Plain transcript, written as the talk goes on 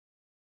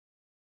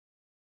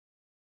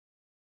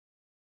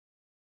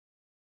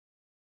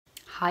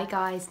Hi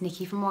guys,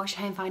 Nikki from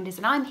Warwickshire Home Finders,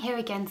 and I'm here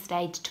again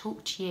today to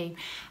talk to you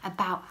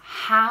about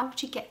how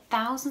to get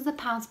thousands of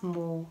pounds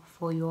more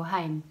for your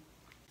home.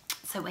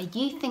 So are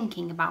you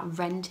thinking about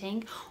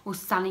renting or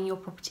selling your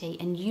property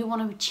and you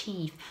want to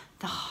achieve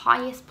the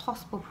highest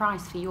possible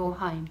price for your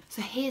home?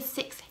 So here's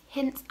 6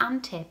 hints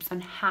and tips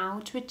on how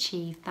to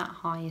achieve that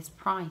highest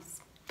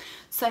price.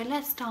 So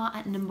let's start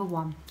at number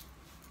 1,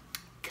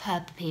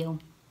 curb appeal.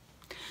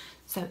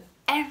 So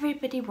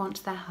everybody wants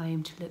their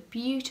home to look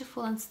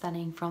beautiful and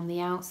stunning from the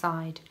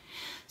outside.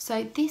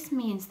 So this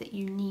means that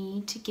you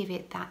need to give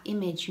it that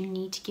image, you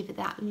need to give it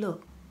that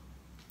look.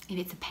 If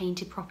it's a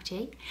painted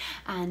property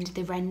and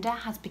the render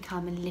has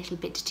become a little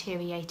bit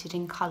deteriorated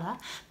in colour,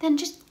 then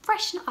just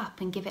freshen it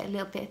up and give it a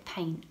little bit of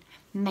paint.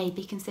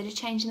 Maybe consider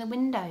changing the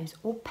windows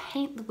or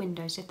paint the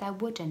windows if they're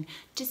wooden.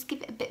 Just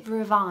give it a bit of a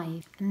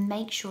revive and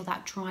make sure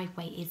that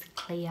driveway is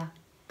clear.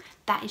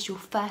 That is your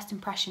first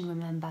impression,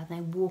 remember.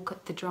 Then walk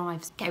up the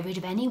drives. Get rid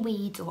of any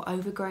weeds or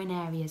overgrown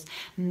areas.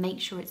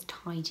 Make sure it's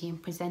tidy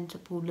and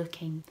presentable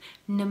looking.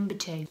 Number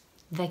 2,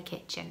 the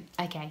kitchen.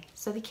 Okay,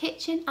 so the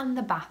kitchen and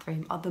the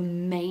bathroom are the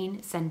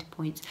main centre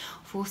points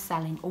for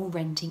selling or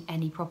renting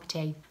any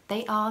property.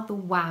 They are the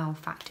wow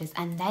factors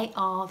and they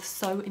are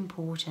so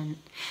important.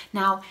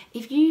 Now,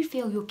 if you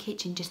feel your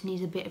kitchen just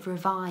needs a bit of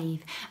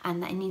revive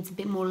and that it needs a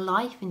bit more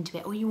life into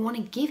it, or you want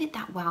to give it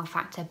that wow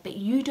factor, but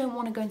you don't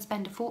want to go and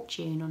spend a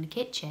fortune on a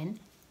kitchen,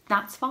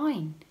 that's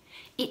fine.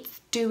 It's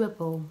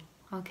doable,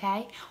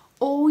 okay?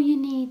 All you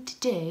need to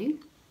do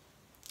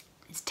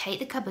is take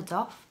the cupboards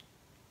off,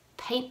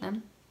 paint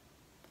them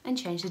and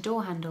change the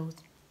door handles.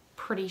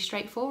 Pretty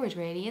straightforward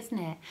really, isn't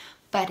it?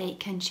 But it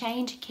can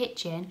change a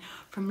kitchen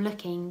from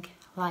looking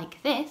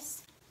like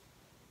this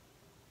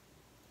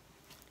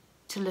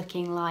to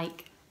looking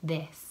like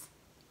this.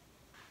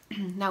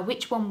 Now,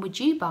 which one would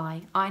you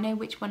buy? I know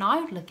which one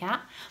I would look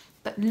at,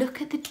 but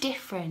look at the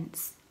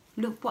difference.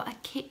 Look what a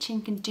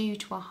kitchen can do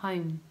to a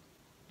home.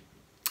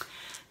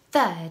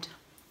 3rd,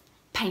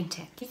 paint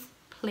it.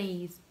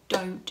 Please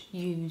don't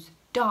use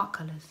dark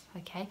colours,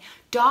 okay?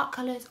 Dark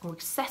colours or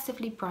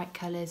excessively bright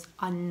colours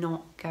are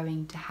not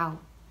going to help.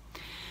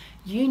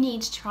 You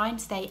need to try and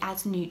stay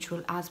as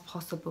neutral as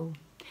possible.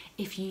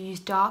 If you use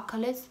dark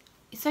colours,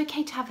 it's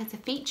okay to have it as a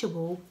feature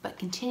wall, but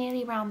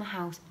continually around the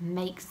house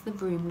makes the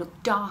room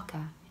look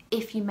darker.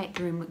 If you make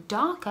the room look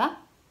darker,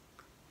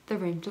 the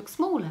room looks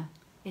smaller.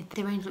 If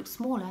the room looks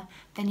smaller,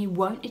 then you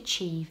won't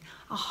achieve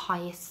a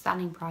highest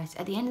selling price.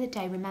 At the end of the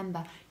day,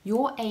 remember,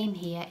 your aim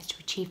here is to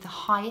achieve the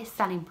highest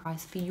selling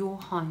price for your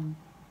home.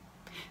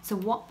 So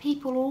what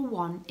people all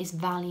want is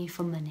value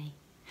for money.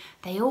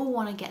 They all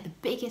want to get the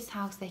biggest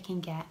house they can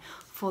get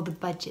for the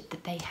budget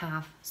that they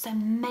have. So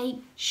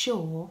make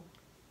sure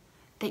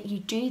that you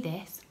do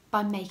this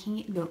by making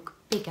it look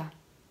bigger.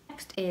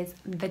 Next is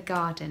the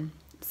garden.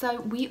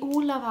 So we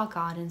all love our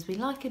gardens, we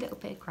like a little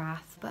bit of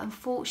grass, but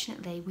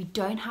unfortunately we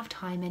don't have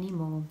time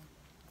anymore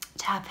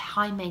to have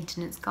high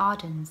maintenance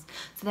gardens.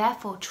 So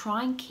therefore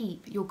try and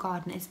keep your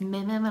garden as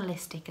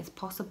minimalistic as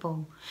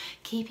possible.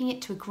 Keeping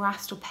it to a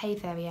grassed or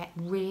paved area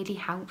really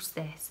helps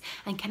this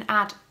and can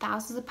add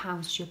thousands of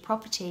pounds to your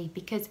property,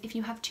 because if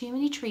you have too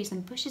many trees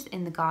and bushes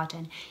in the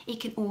garden, it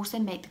can also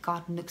make the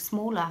garden look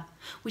smaller,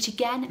 which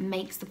again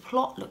makes the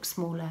plot look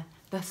smaller.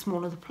 The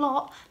smaller the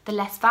plot, the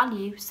less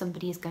value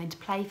somebody is going to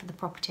pay for the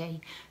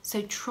property.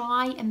 So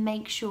try and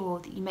make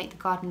sure that you make the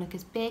garden look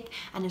as big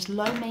and as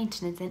low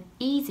maintenance and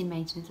easy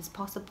maintenance as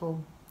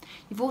possible.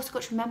 You've also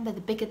got to remember,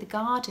 the bigger the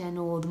garden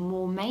or the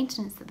more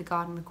maintenance that the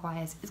garden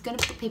requires is going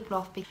to put people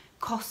off big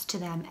cost to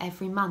them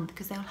every month,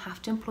 because they'll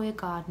have to employ a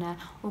gardener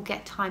or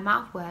get time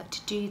out of work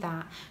to do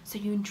that. So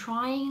you're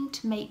trying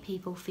to make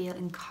people feel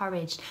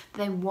encouraged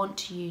that they want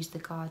to use the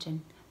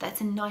garden. That's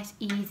a nice,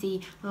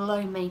 easy,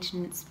 low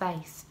maintenance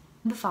space.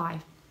 Number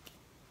 5,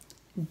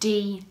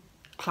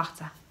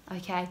 declutter,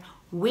 okay?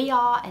 We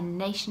are a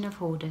nation of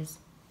hoarders.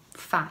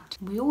 Fact.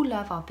 We all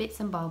love our bits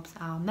and bobs,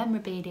 our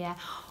memorabilia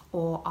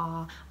or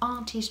our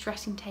auntie's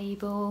dressing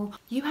table.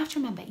 You have to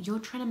remember, you're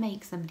trying to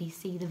make somebody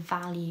see the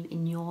value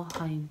in your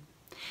home.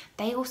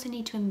 They also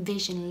need to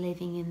envision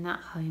living in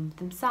that home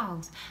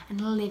themselves and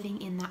living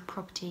in that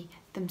property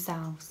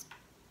themselves.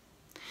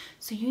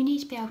 So you need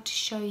to be able to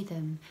show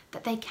them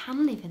that they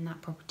can live in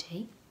that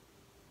property.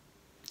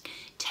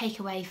 Take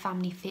away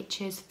family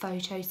pictures,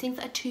 photos, things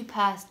that are too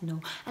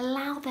personal.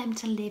 Allow them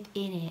to live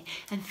in it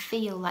and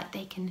feel like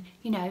they can,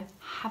 you know,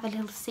 have a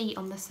little seat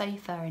on the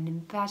sofa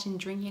and imagine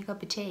drinking a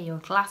cup of tea or a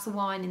glass of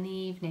wine in the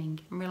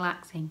evening and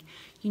relaxing.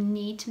 You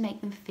need to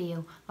make them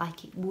feel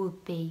like it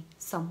would be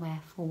somewhere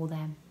for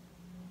them.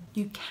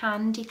 You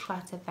can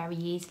declutter very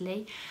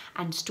easily,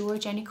 and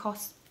storage only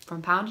costs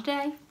from £1 a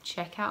day.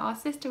 Check out our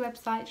sister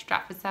website,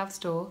 Stratford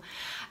Self-Store.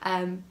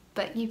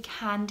 But you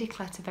can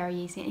declutter very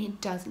easily, and it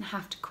doesn't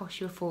have to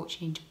cost you a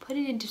fortune to put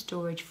it into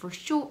storage for a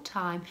short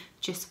time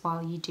just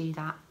while you do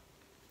that.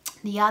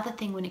 The other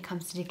thing when it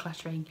comes to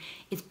decluttering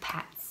is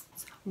pets.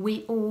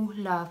 We all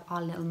love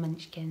our little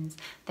munchkins.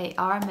 They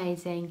are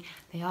amazing.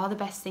 They are the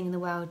best thing in the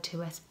world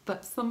to us,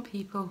 but some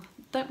people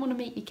don't want to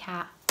meet your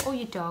cat or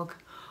your dog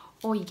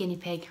or your guinea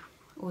pig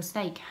or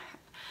snake.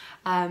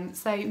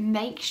 So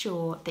make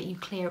sure that you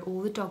clear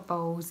all the dog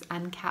bowls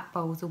and cat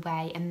bowls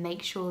away, and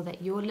make sure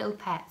that your little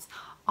pets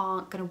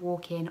aren't going to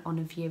walk in on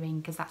a viewing,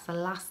 because that's the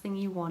last thing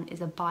you want,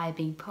 is a buyer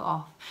being put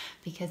off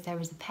because there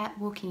is a pet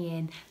walking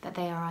in that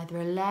they are either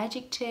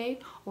allergic to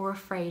or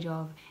afraid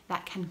of.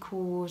 That can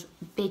cause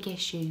a big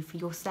issue for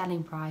your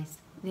selling price.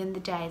 At the end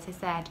of the day, as I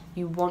said,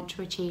 you want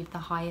to achieve the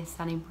highest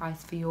selling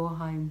price for your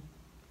home.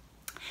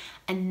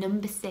 And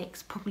number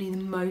 6, probably the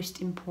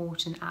most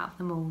important out of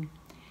them all,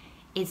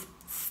 is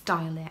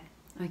style it,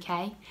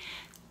 okay?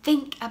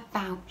 Think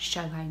about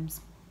show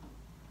homes.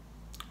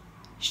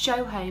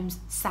 Show homes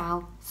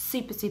sell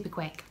super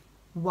quick.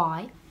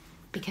 Why?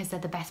 Because they're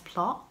the best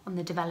plot on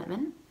the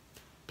development,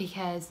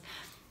 because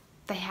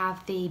they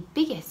have the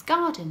biggest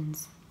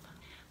gardens,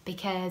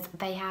 because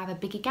they have a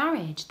bigger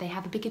garage, they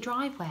have a bigger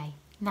driveway.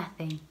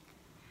 Nothing.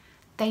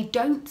 They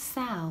don't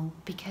sell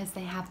because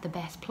they have the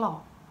best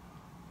plot.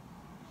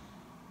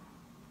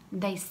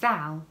 They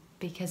sell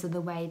because of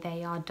the way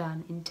they are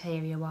done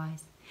interior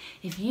wise.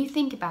 If you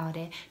think about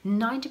it,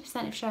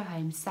 90% of show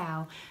homes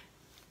sell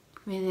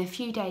within a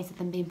few days of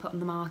them being put on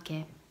the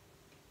market.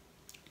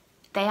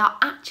 They are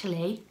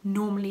actually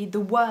normally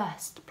the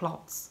worst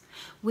plots,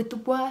 with the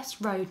worst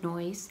road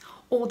noise,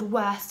 or the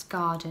worst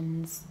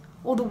gardens,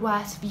 or the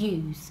worst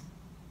views.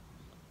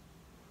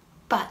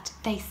 But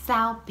they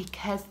sell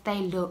because they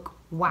look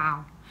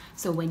wow.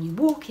 So when you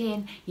walk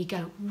in, you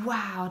go,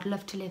 wow, I'd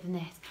love to live in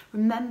this.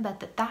 Remember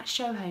that that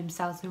show home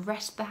sells the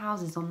rest of the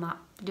houses on that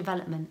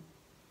development.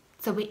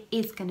 So it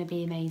is going to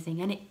be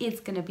amazing, and it is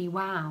going to be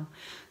wow.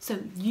 So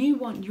you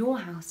want your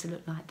house to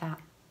look like that.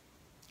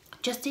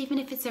 Just even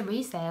if it's a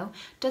resale,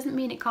 doesn't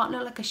mean it can't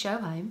look like a show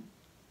home.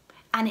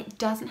 And it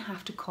doesn't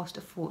have to cost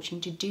a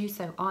fortune to do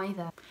so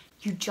either.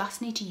 You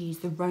just need to use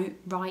the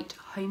right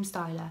home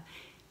styler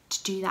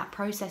to do that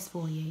process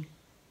for you.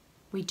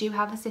 We do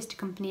have a sister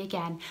company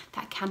again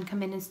that can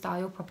come in and style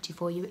your property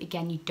for you.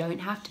 Again, you don't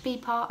have to be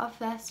part of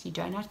this. You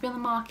don't have to be on the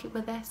market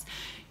with us.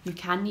 You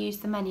can use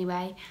them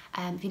anyway.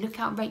 If you look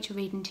out Rachel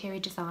Reed Interior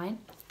Design,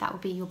 that will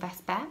be your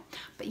best bet.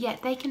 But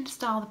yet they can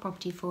style the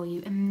property for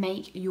you and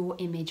make your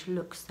image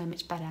look so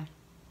much better.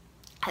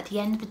 At the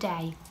end of the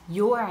day,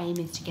 your aim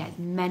is to get as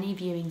many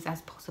viewings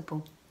as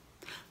possible.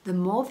 The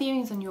more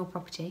viewings on your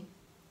property,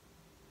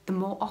 the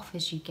more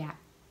offers you get.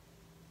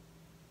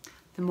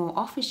 The more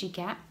offers you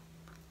get,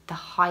 the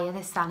higher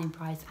the selling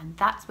price, and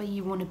that's where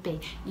you want to be.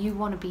 You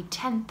want to be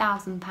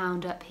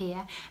 £10,000 up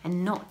here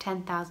and not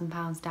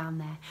 £10,000 down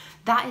there.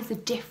 That is the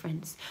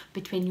difference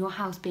between your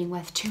house being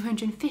worth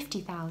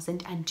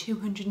 £250,000 and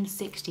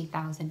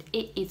 £260,000.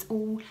 It is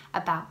all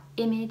about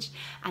image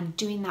and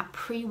doing that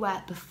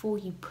pre-work before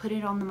you put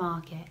it on the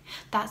market.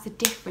 That's the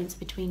difference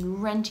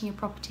between renting a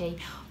property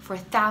for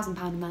 £1,000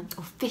 a month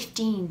or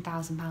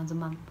 £15,000 a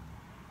month.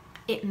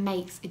 It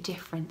makes a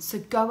difference. So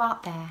go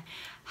out there,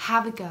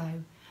 have a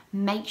go.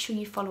 Make sure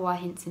you follow our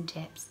hints and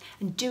tips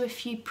and do a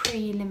few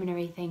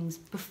preliminary things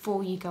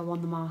before you go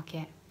on the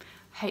market.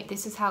 Hope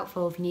this was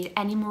helpful. If you need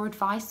any more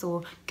advice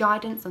or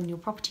guidance on your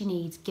property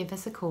needs, give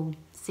us a call.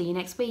 See you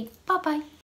next week. Bye bye.